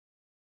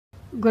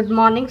Good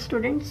morning,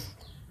 students.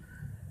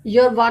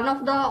 Your one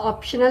of the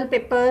optional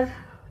paper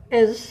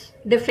is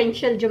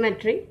differential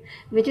geometry,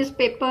 which is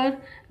paper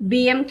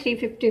BM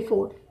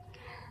 354.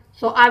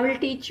 So I will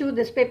teach you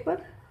this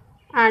paper,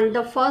 and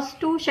the first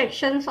two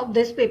sections of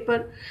this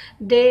paper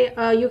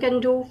you can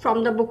do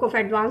from the book of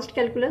advanced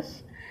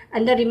calculus,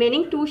 and the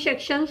remaining two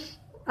sections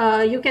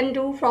you can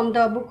do from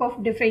the book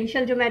of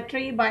differential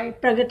geometry by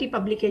Pragati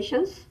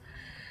Publications.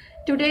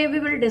 Today we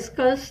will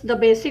discuss the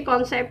basic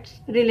concepts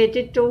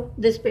related to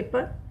this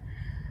paper.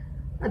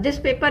 This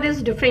paper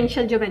is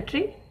differential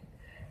geometry.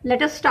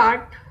 Let us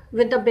start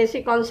with the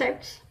basic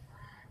concepts.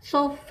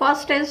 So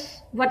first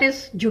is, what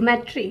is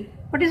geometry?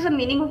 What is the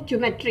meaning of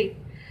geometry?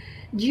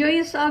 Geo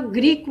is a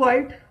Greek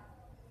word.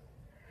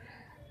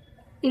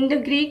 In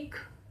the Greek,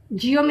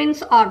 geo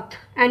means earth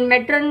and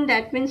metron,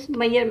 that means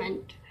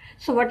measurement.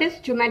 So what is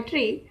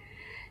geometry?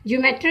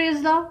 Geometry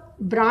is the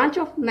branch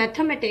of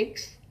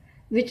mathematics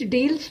which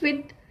deals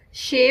with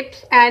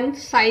shapes and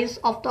size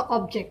of the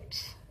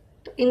objects.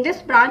 In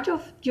this branch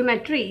of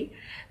geometry,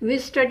 we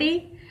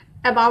study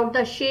about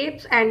the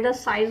shapes and the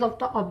size of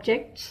the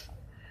objects.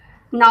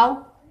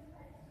 Now,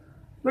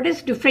 what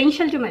is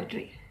differential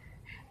geometry?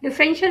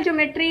 Differential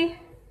geometry,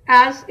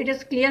 as it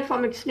is clear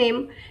from its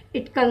name,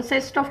 it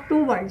consists of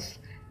two words,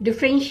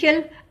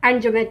 differential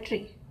and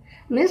geometry.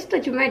 Means the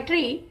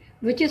geometry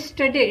which is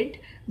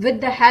studied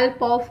with the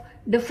help of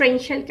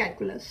differential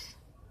calculus.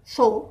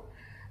 So,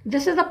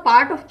 this is a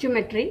part of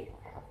geometry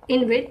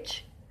in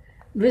which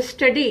we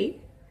study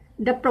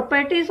the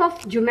properties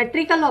of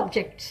geometrical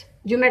objects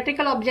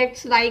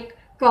like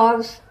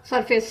curves,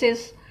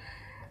 surfaces,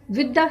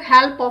 with the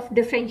help of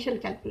differential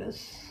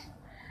calculus.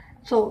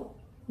 So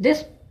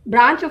this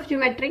branch of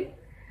geometry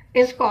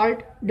is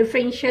called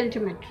differential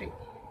geometry.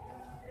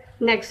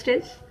 Next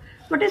is,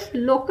 what is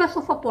locus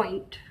of a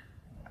point?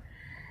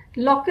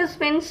 Locus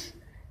means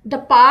the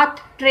path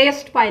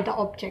traced by the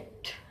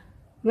object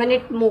when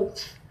it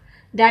moves.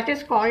 That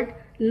is called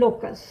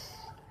locus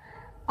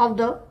of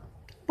the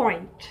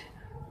point.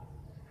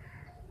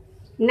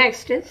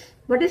 Next is,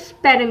 what is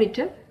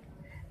parameter?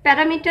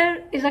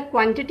 Parameter is a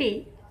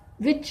quantity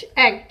which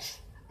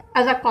acts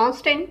as a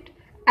constant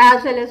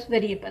as well as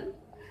variable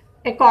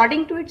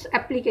according to its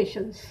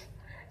applications.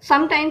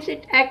 Sometimes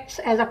it acts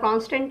as a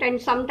constant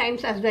and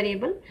sometimes as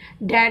variable.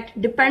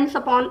 That depends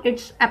upon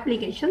its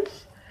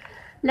applications.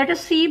 Let us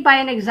see by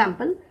an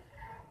example.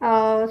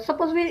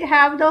 Suppose we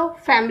have the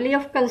family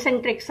of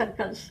concentric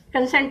circles.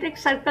 Concentric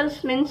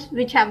circles means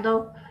which have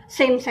the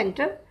same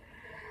center.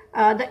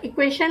 The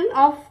equation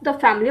of the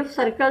family of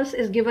circles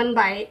is given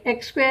by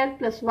x square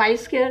plus y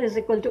square is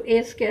equal to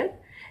a square.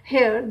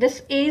 Here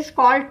this a is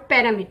called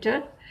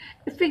parameter.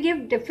 If we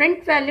give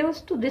different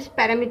values to this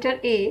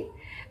parameter a,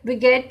 we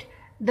get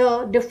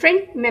the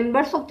different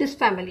members of this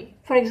family.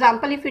 For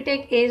example, if we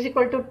take a is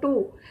equal to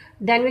 2,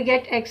 then we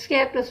get x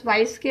square plus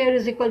y square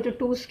is equal to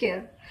 2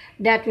 square.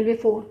 That will be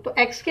 4. So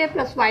x square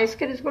plus y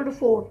square is equal to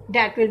 4.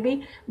 That will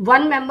be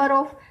one member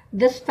of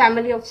this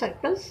family of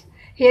circles.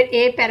 Here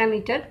a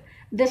parameter.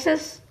 This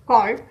is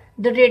called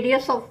the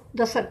radius of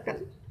the circle.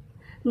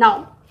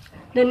 Now,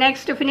 the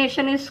next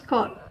definition is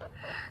curve.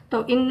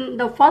 So, in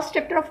the first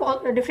chapter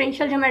of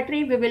differential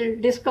geometry, we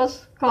will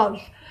discuss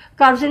curves.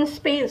 Curves in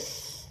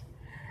space.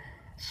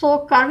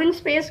 So, curve in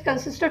space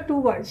consists of two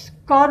words,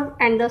 curve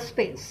and the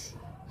space.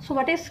 So,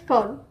 what is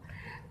curve?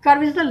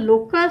 Curve is the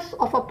locus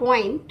of a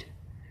point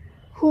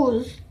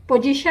whose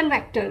position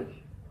vector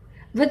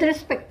with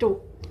respect to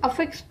a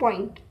fixed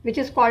point, which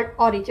is called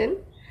origin,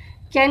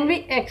 can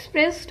be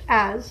expressed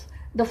as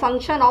the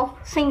function of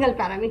single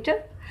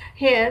parameter.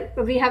 Here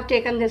we have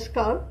taken this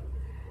curve.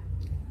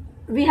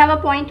 We have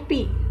a point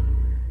P.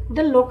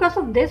 The locus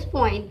of this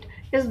point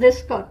is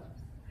this curve.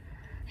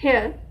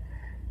 Here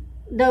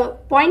the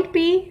point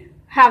P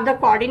have the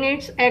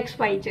coordinates x,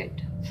 y, z.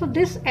 So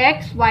this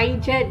x, y,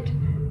 z,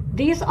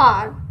 these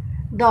are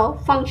the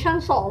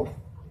functions of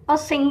a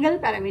single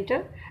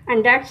parameter,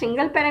 and that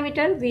single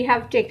parameter we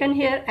have taken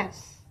here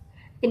as.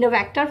 In a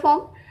vector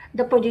form,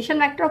 the position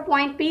vector of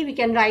point P, we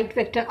can write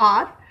vector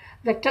r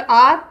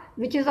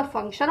which is a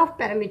function of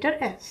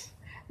parameter s.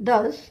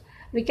 Thus,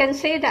 we can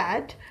say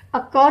that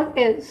a curve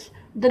is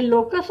the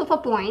locus of a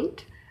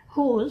point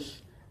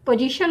whose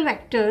position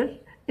vector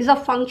is a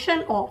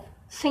function of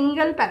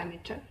single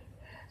parameter.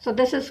 So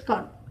this is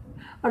curve.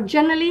 Or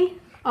generally,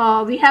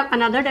 we have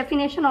another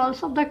definition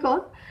also of the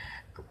curve.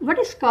 What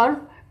is curve?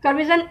 Curve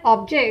is an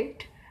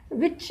object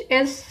which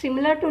is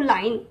similar to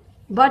line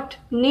but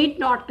need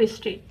not be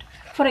straight.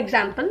 For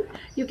example,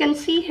 you can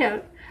see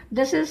here,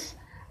 this is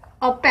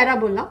a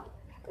parabola.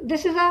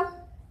 This is a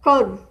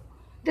curve.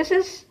 This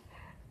is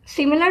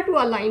similar to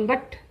a line,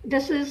 but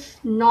this is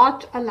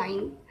not a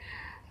line.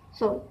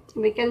 So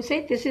we can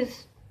say this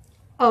is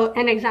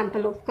an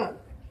example of curve.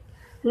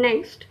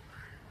 Next,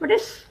 what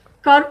is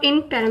curve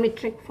in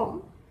parametric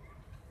form?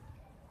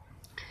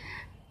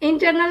 In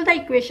general, the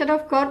equation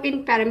of curve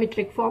in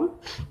parametric form,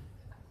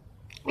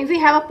 if we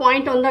have a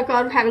point on the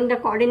curve having the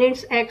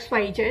coordinates x,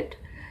 y, z,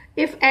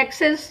 if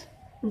x is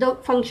the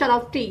function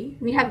of t,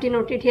 we have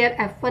denoted here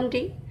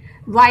f1t,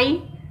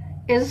 y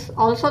is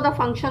also the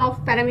function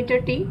of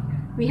parameter t.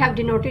 We have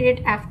denoted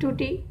it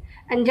f2t,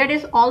 and z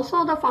is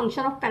also the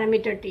function of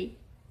parameter t,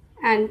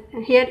 and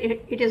here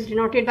it is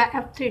denoted by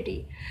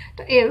f3t.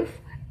 So if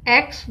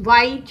x,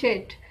 y,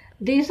 z,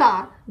 these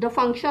are the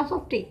functions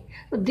of t.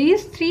 So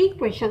these three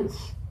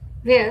equations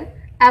where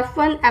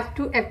f1,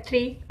 f2,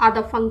 f3 are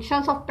the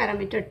functions of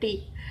parameter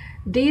t.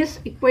 These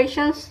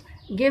equations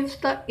gives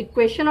the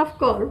equation of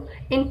curve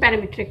in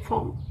parametric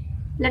form.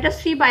 Let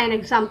us see by an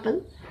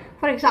example.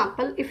 For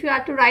example, if you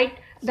are to write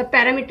the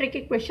parametric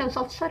equations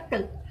of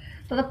circle.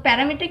 So the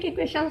parametric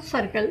equations of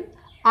circle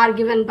are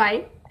given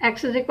by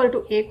x is equal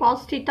to a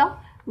cos theta,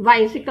 y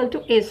is equal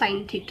to a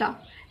sin theta.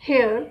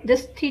 Here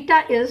this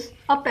theta is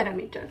a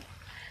parameter.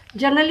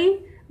 Generally,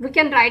 we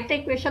can write the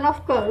equation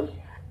of curve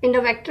in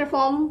the vector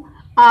form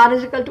r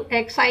is equal to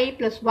xi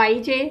plus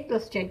yj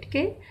plus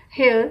zk.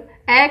 Here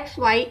x,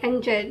 y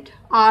and z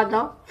are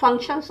the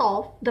functions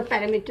of the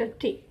parameter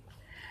t.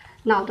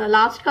 Now the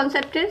last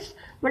concept is,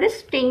 what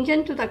is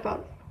tangent to the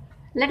curve?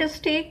 Let us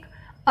take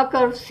a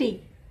curve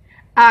C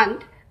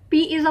and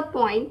P is a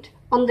point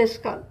on this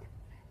curve.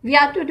 We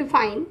have to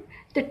define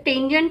the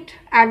tangent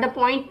at the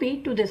point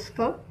P to this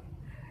curve.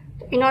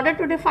 In order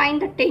to define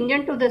the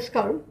tangent to this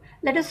curve,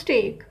 let us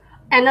take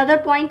another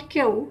point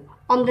Q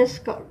on this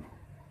curve.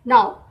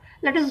 Now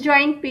let us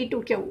join P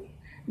to Q.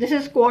 This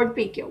is chord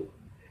PQ.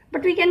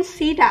 But we can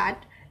see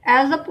that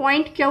as the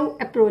point Q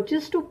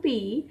approaches to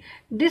P,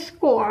 this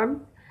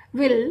chord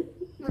will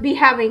be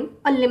having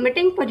a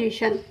limiting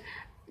position,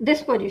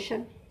 this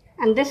position,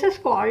 and this is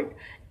called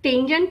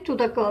tangent to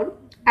the curve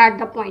at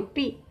the point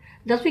P.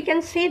 Thus we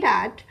can say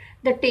that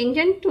the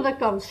tangent to the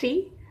curve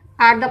C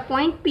at the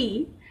point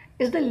P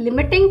is the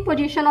limiting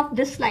position of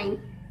this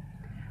line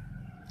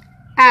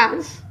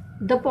as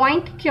the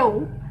point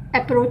Q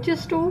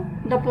approaches to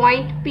the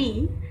point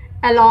P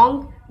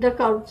along the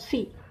curve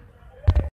C.